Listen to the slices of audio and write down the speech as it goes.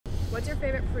What's your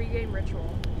favorite pregame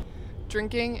ritual?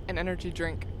 Drinking an energy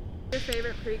drink. What's your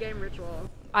favorite pregame ritual?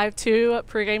 I have two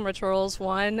pregame rituals.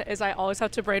 One is I always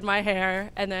have to braid my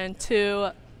hair, and then two,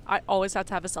 I always have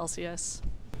to have a Celsius.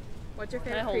 What's your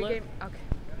favorite Can I hold pregame? Okay.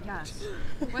 Yes.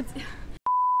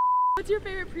 What's your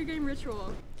favorite pregame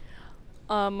ritual?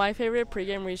 My favorite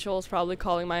pregame ritual is probably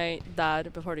calling my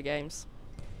dad before the games.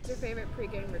 What's your favorite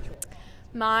pregame ritual?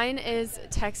 Mine is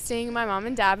texting my mom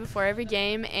and dad before every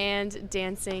game and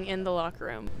dancing in the locker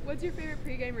room. What's your favorite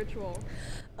pregame ritual?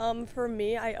 For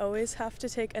me, I always have to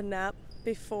take a nap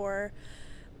before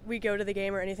we go to the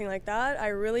game or anything like that. I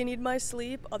really need my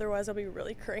sleep, otherwise I'll be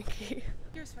really cranky.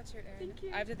 Your sweatshirt, Erin. Thank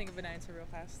you. I have to think of an answer real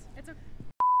fast. It's okay.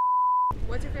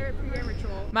 What's your favorite pregame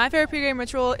ritual? My favorite pregame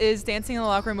ritual is dancing in the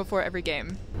locker room before every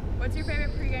game. What's your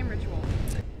favorite pregame ritual?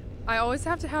 I always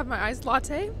have to have my iced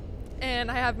latte,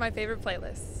 and I have my favorite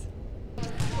playlists.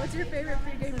 What's your favorite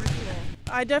pregame ritual?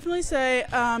 I definitely say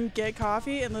get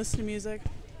coffee and listen to music.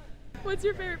 What's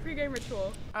your favorite pregame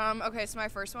ritual? Okay, so my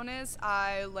first one is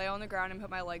I lay on the ground and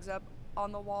put my legs up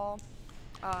on the wall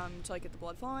to like get the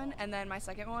blood flowing, and then my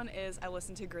second one is I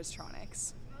listen to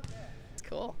Grizztronics.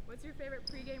 Cool. What's your favorite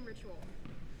pregame ritual?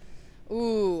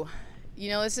 Ooh, you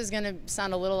know, this is going to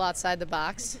sound a little outside the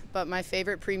box, but my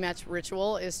favorite pre-match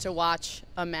ritual is to watch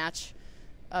a match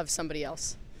of somebody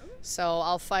else. So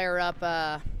I'll fire up,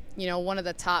 one of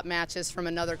the top matches from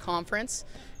another conference,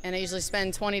 and I usually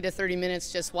spend 20 to 30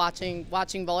 minutes just watching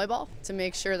volleyball to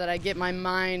make sure that I get my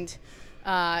mind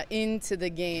into the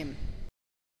game.